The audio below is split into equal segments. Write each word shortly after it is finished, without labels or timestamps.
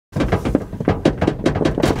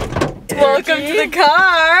Welcome to the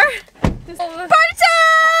car. Party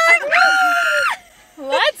time!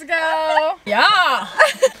 Let's go. Yeah.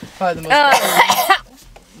 Probably the most.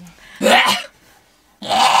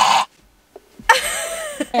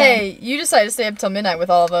 Hey, you decided to stay up till midnight with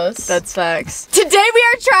all of us. That's facts. Today we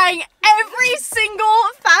are trying every single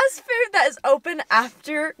fast food that is open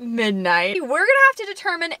after midnight. We're gonna have to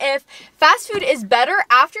determine if fast food is better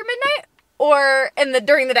after midnight or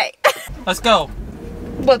during the day. Let's go.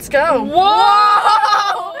 Let's go.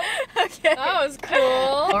 Whoa! Okay. That was cool.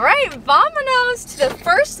 All right, vamonos to the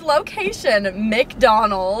first location,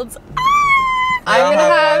 McDonald's. I'm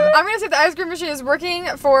gonna say the ice cream machine is working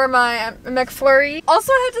for my McFlurry.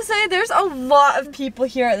 Also, I have to say, there's a lot of people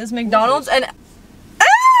here at this McDonald's, and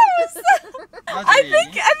I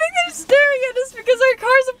think they're staring at us because our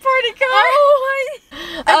car's a party car.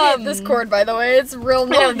 I hate this cord, by the way. It's real I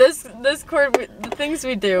know annoying. this cord, the things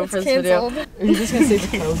we do for this Canceled. video. You're just gonna say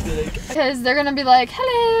the code big. Because they're gonna be like,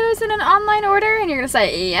 hello, is it an online order? And you're gonna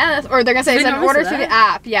say yes. Or they're gonna say, is it an order through the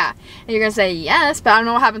app? Yeah. And you're gonna say yes, but I don't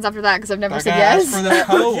know what happens after that because I've never said yes. For the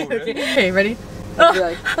code. Okay, ready?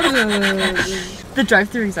 The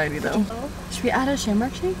drive-thru anxiety, though. Should we add a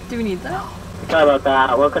shamrock shake? Do we need that? Sorry about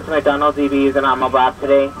that. Welcome to McDonald's. EB using our mobile app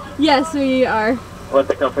today. Yes, we are. What's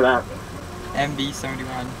the code for that?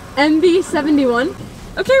 MB71. MB71.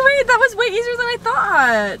 Okay, wait, that was way easier than I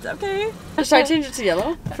thought. Okay. Should I change it to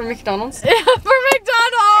yellow for McDonald's? Yeah, for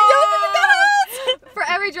McDonald's! Yo, for McDonald's! For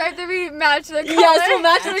every drive-thru we match the color. Yes, we'll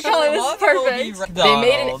match the color. This is perfect. They They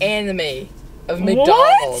made an anime of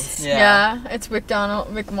McDonald's. Yeah, it's McDonald.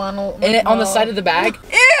 And it, on the side of the bag.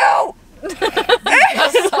 Ew! Is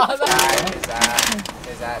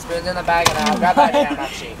that? Put it in the bag and I'll grab that shamrock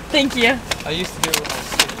shake. Thank you. I used to do it when I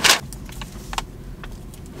was a kid.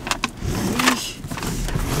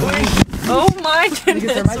 Oh my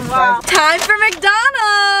goodness, wow. Time for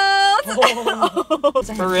McDonald's!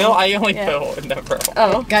 For real? I only put one in the bro.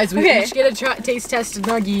 Oh. Guys, we Okay. each get a taste test of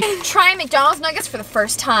nuggie. Try McDonald's nuggets for the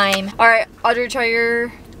first time. Alright, Audrey, try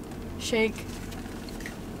your shake.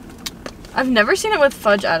 I've never seen it with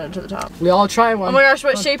fudge added to the top. We all try Oh one. my gosh,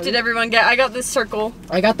 what shape did everyone get? I got this circle.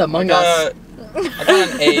 I got the I Among Us. got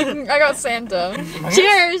an 8. I got Santa.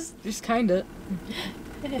 Cheers! Just kinda.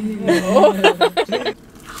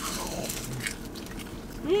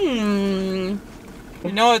 Mmm.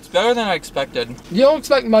 You know, it's better than I expected. You don't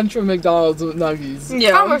expect much from McDonald's with nuggies. I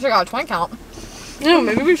Yeah. wish I got a 20 count. No,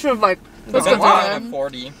 maybe we should have like. Let's I go got for a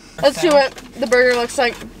 40. Let's see what the burger looks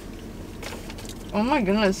like. Oh my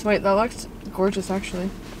goodness, wait, that looks gorgeous actually.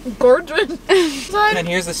 Gorgeous. And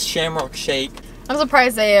here's this shamrock shake. I'm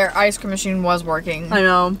surprised their ice cream machine was working. I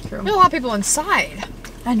know. There's a lot of people inside.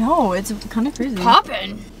 I know, it's kind of crazy.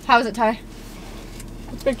 Poppin'. How's it, Ty?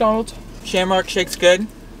 It's McDonald's. Shamrock shake's good.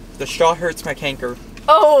 The straw hurts my canker.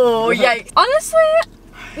 Oh, yeah. Honestly,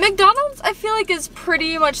 McDonald's I feel like is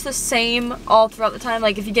pretty much the same all throughout the time.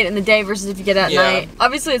 Like if you get it in the day versus if you get it at night.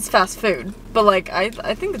 Obviously it's fast food, but like I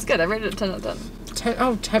think it's good. I rated it 10 out of 10. 10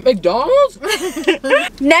 out of 10 McDonald's?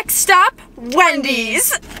 Next stop,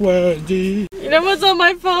 Wendy's. Wendy. You know what's on my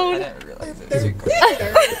I phone? didn't realize it.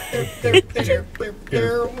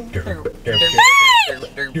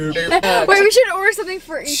 Wait, we should order something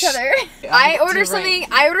for each other. I order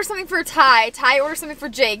something for Ty. Ty orders something for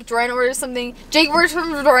Jake. Dorian orders something. Jake orders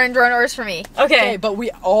something for Dorian. Dorian orders for me. Okay. Okay, but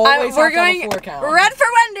we always We're have to have going a 4 count. red for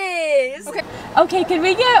Wendy's. Okay, can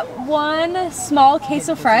we get one small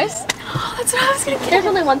queso fries? That's what I was gonna get. There's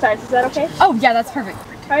only one size, is that okay? Oh yeah, that's perfect.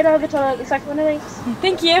 Alright, I'll have the second one, thanks.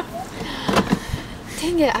 Thank you.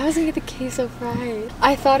 Dang it, I was gonna get the queso fries.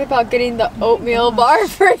 I thought about getting the oatmeal bar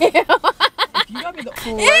for you. You got me the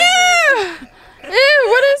Ew! Ew,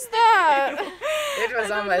 what is that? It was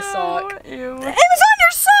on my sock. Ew. It was on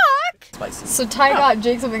your sock! Spicy. So Ty got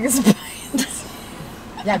Jake something spicy.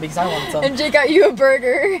 Yeah, because I wanted some. And Jake got you a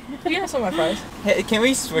burger. You have some of my fries. Hey, can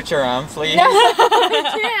we switch around, please?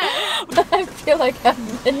 I can't. I feel like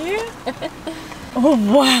I've been here. Oh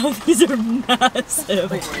wow, these are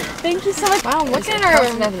massive. Thank you so much. Wow, look at our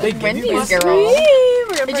They give you Wendy's this girl.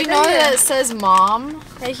 Did Did you know that it says mom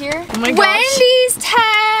right here? Oh my gosh. Wendy's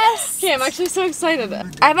test! Okay, I'm actually so excited. I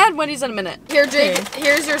haven't had Wendy's in a minute. Here, Jake,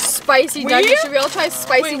 here's your spicy nugget. Should we all try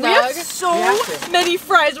spicy Wait, we have nug? so We have to. many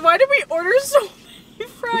fries. Why did we order so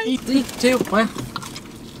many fries? Eat 3, 2, 1.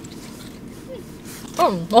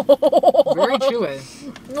 Oh, Very chewy.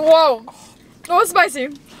 whoa. Oh, it's spicy.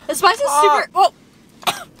 The spice is super. Well,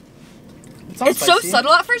 sounds it's so spicy.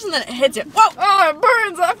 subtle at first and then it hits you. Whoa! Oh, it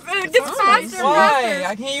burns. It gets faster and Why? faster.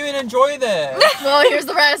 I can't even enjoy this. Well, here's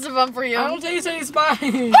the rest of them for you. I don't taste any spice.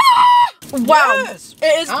 Wow. Yes. It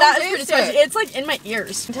is, I don't that is pretty taste spicy. it. It's like in my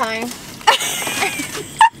ears. Time.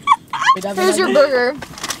 Here's your burger.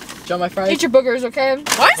 Show my fries. Eat your boogers, okay?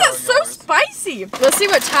 Why is that so spicy? Let's see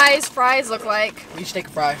what Ty's fries look like We should take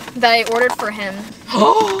a fry. that I ordered for him.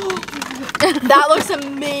 That looks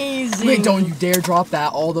amazing. Wait, don't you dare drop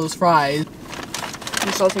that. All those fries.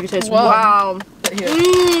 Just I'll take a taste. Whoa. Wow. Here.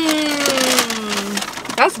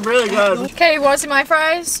 That's really good. Okay, you want to see my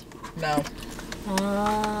fries? No.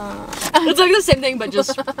 It's like the same thing, but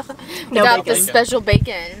just no Got the bacon. special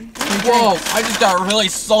bacon. Whoa, I just got really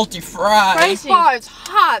salty fries. Spicy. Oh, it's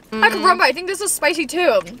hot. I can rumba. I think this is spicy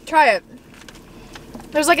too. Try it.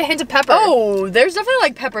 There's like a hint of pepper. Oh, there's definitely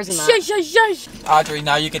like peppers in that. Shush. Audrey,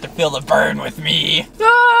 now you get to feel the burn with me.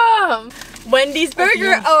 Ah! Wendy's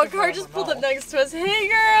burger. Oh, a car just pulled up next to us. Hey,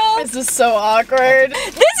 girl. This is so awkward.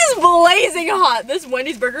 This is blazing hot. This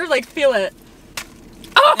Wendy's burger, like, feel it.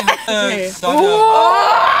 Okay.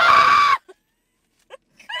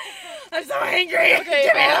 I'm so angry. Okay,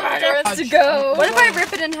 Jordan's to go. What if I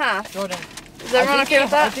rip it in half? Jordan. Is everyone okay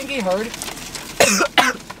with I that? think he heard.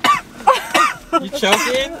 You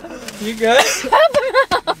choking? You good?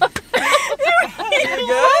 You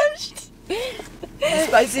good?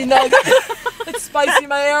 Spicy nugget. It's spicy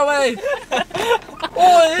my airway.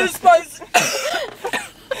 Oh, it is spicy.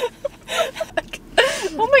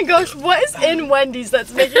 Oh my gosh, what is in Wendy's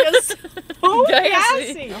that's making us so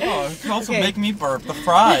Gassy. gassy? Oh, you can also make me burp the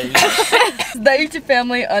fries. The YouTube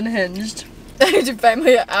family unhinged. Your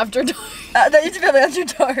family after dark. The YouTube family after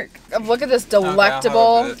dark. Look at this Okay, I'll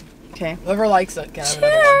delectable. have it. Okay. Whoever likes it can have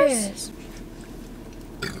another one. Cheers.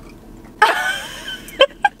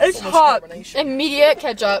 It's hot. Immediate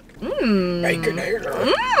ketchup. Mmm.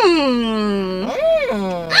 Baconator. Mmm.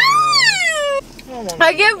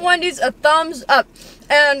 I give Wendy's a thumbs up,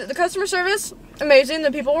 and the customer service amazing.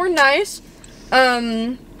 The people were nice.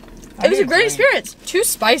 It was a great experience. Too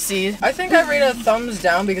spicy. I think I rate a thumbs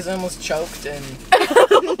down because I almost choked and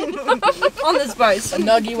On the spice. a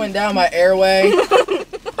nuggie went down my airway.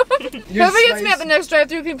 Whoever gets me at the next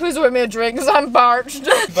drive-thru, can you please order me a drink because I'm parched.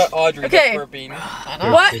 But Audrey, Okay. that's burping.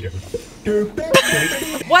 What?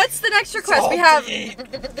 What's the next request? We have.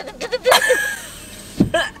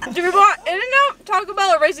 Do we want In-N-Out, Taco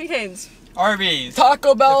Bell, or Raising Cane's? Arby's.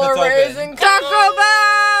 Taco Bell If or it's open. Raising Taco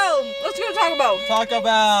Bell! Let's go to Taco Bell. Taco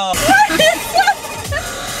Bell.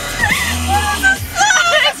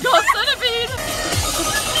 It's called centipede.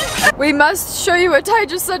 We must show you what Ty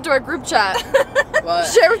just said to our group chat. What?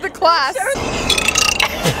 Share with the class.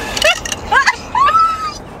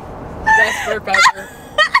 Best burp ever.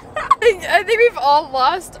 I think we've all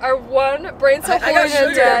lost our one brain cell I got holding it sugar.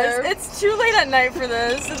 together. It's too late at night for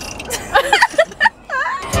this.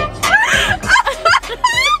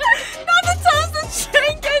 Not the toast and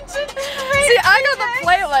shank engine. See, I got the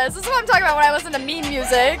playlist. This is what I'm talking about when I listen to meme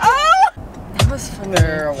music. Oh! That was funny.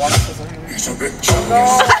 There, watch this one.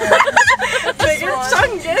 Bigger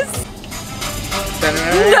chungus.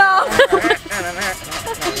 No.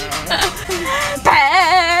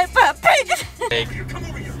 Peppa Pig. Come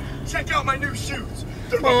over here. Check out my new shoes.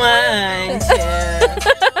 They're One, two,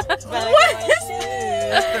 What is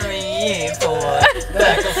three, four.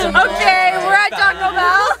 Okay, we're at Taco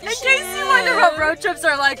Bell. In case you wonder what road trips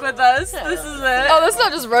are like with us, this is it. Oh, this is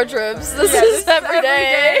not just road trips. This is every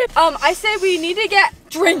day. I say we need to get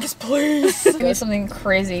drinks, please. Give me something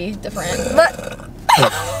crazy different. But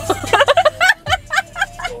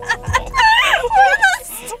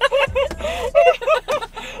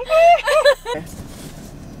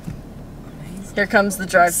here comes the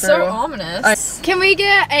drive-thru. So ominous. Can we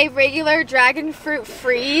get a regular dragon fruit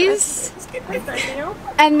freeze?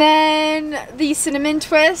 And then the cinnamon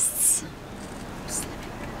twists.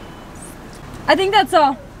 I think that's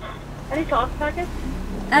all. Any sauce packets?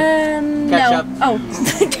 Ketchup. No. Oh.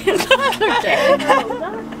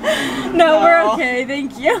 No, we're okay,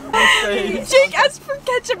 thank you. Jake asked for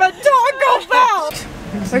ketchup at Taco Bell.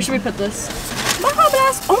 Where should we put this?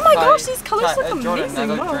 Oh my gosh, these colors look Jordan, amazing.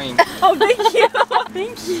 another Wow. drink. Oh, thank you.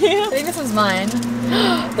 Thank you. I think this one's mine.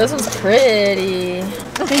 This one's pretty.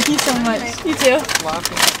 Thank you so much. You too.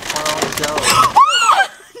 Laughing our own joke.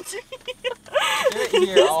 Get it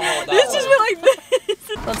here, I'll hold that This just one. went like this.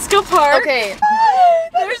 Let's go park. Okay.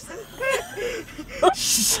 There's.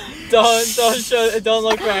 Don't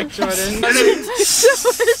look back, Jordan.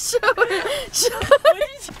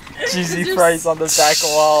 Cheesy fries on the back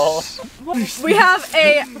wall. We have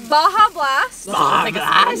a Baja Blast. Baja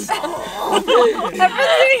Blast.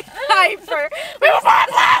 Everything hyper. We have a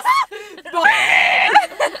Baja Blast.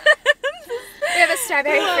 We have a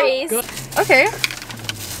strawberry freeze. Okay.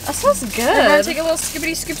 That smells good. We're gonna take a little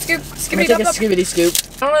skibbity scoop scoop I'm gonna skibbity take a dub dub. skibbity scoop.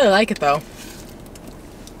 I don't really like it though.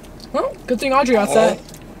 Well, good thing Audrey got that.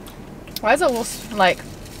 Why is it a little like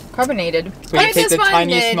Carbonated. When you take the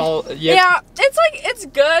tiniest small. Yeah, it's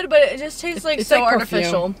good, but it just tastes like it's so like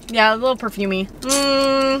artificial. Yeah, a little perfumey.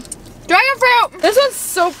 Dragon fruit! This one's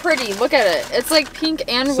so pretty. Look at it. It's like pink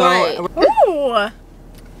and white. Ooh.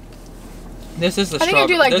 This is the I think I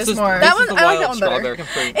do like this more. That one, I like that one better.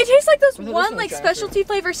 Strawberry. It tastes like those This one one's like dragon specialty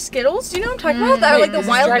flavor Skittles. Do you know what I'm talking about? That are like the This is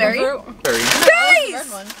wild dragon berry. fruit? Berry. Guys! Red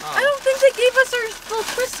one. I don't think they gave us our little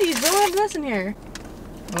twisties. We don't have this in here.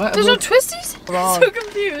 What? There's no twisties? I'm so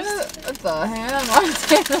confused. What the hell,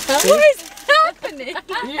 Montana? What is happening?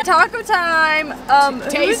 Taco time.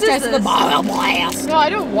 Who's this? bottle blast. No, I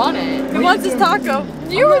don't want it. Who wants this taco?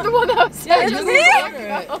 You were the one that was saying it's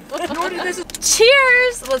this.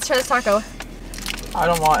 Cheers! Let's try this taco. I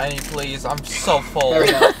don't want any, please. I'm so full. There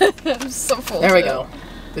we go. I'm so full. There we too. go.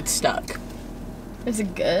 It's stuck. Is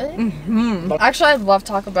it good? Mm-hmm. Actually, I love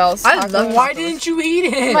Taco Bell's. I tacos. love- Why didn't you eat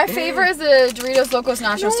it? My favorite is the Doritos Locos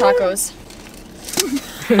Nachos tacos.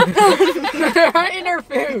 Right in our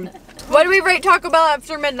food. What do we rate Taco Bell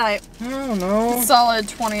after midnight? I don't know. Solid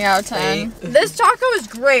 20 out of 10. This taco is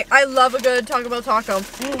great. I love a good Taco Bell taco.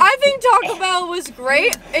 I think Taco Bell was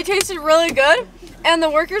great. It tasted really good, and the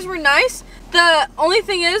workers were nice. The only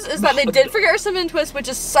thing is that they did forget our cinnamon twist, which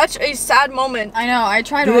is such a sad moment. I know, I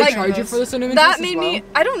tried to Do they like charge you for the cinnamon That twist as made well? me,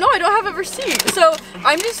 I don't know, I don't have a receipt. So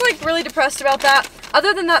I'm just like really depressed about that.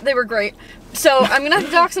 Other than that, they were great. So I'm gonna have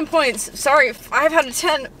to dock some points. Sorry, 5 out of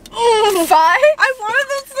 10. Oh, 5? I wanted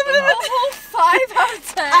those cinnamon twists. 5 out of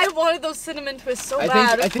 10. I wanted those cinnamon twists so I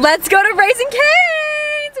bad. think- Let's go to Raising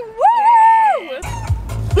Cane's! Woo!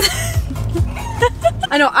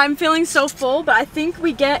 I know, I'm feeling so full, but I think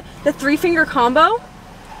we get the 3-finger combo.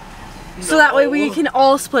 So that way we can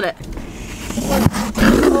all split it.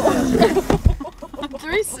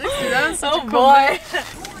 360, that was such a cool boy.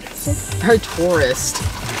 Her tourist.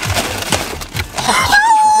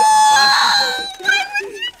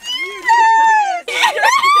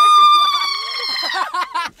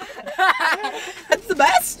 That's the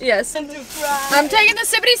best? Yes. I'm taking the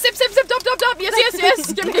sippity sip sip sip dop dop dop. Yes, yes,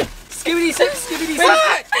 yes. Give me. Skibbity sip, skibbity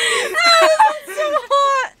sip. So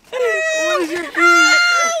hot.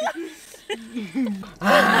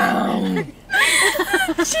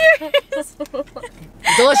 Cheers.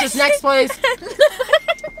 Delicious. Next place.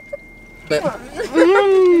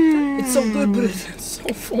 It's so good, but it's so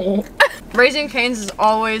full. Raising Cane's is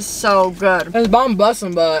always so good. It's bomb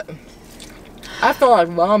busting, but I feel like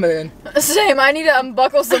vomiting. Same. I need to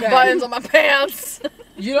unbuckle some buttons on my pants.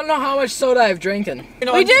 You don't know how much soda I've drinking.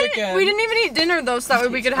 We didn't even eat dinner though, so that way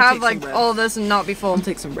we could have like all of this and not be full. I'll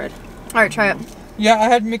take some bread. All right, try it. Yeah, I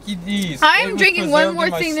had Mickey D's. It I'm was drinking one preserved more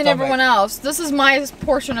in my thing than stomach. everyone else. This is my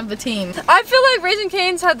portion of the team. I feel like Raising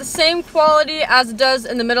Cane's had the same quality as it does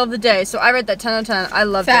in the middle of the day, so I rate that 10 out of 10. I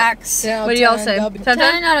loved Facts. it. What do y'all say? 10 10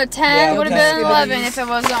 out of 10 Yeah, would have 10. been 11 if it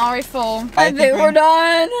wasn't already full. I think we're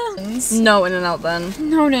done. No In-N-Out then.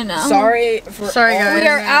 No, no, no. Sorry for Sorry, all guys. We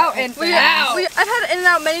are out and out. I've had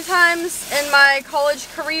In-N-Out many times in my college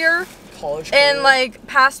career college. and like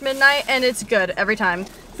past midnight, and it's good every time.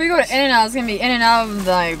 If we go to In-N-Out, it's gonna be In-N-Out of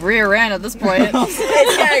the rear end at this point.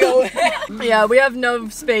 It's gotta go. Yeah, we have no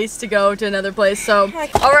space to go to another place, so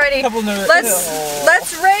alrighty. Couple nerves.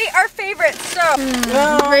 Let's rate our favorites.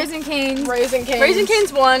 So Raising Cane's. Raising Cane's. Raising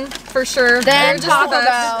Cane's won for sure. Then They're just Taco the best.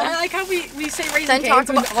 Bell. I like how we say Raising Then Cane's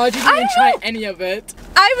Taco when Audrey didn't even try any of it.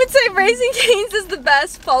 I would say Raising Cane's is the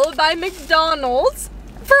best, followed by McDonald's.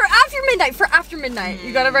 For after midnight,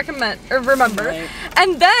 you gotta remember. Right.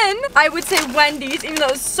 And then I would say Wendy's, even though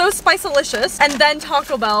it's so spice-alicious. And then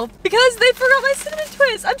Taco Bell, because they forgot my cinnamon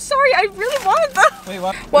twist. I'm sorry, I really wanted them. Wait,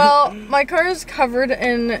 what? Well, my car is covered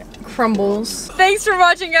in crumbles. Thanks for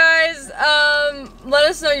watching, guys. Let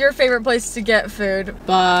us know your favorite place to get food.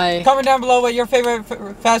 Bye. Comment down below what your favorite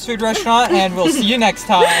fast food restaurant, and we'll see you next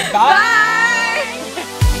time. Bye.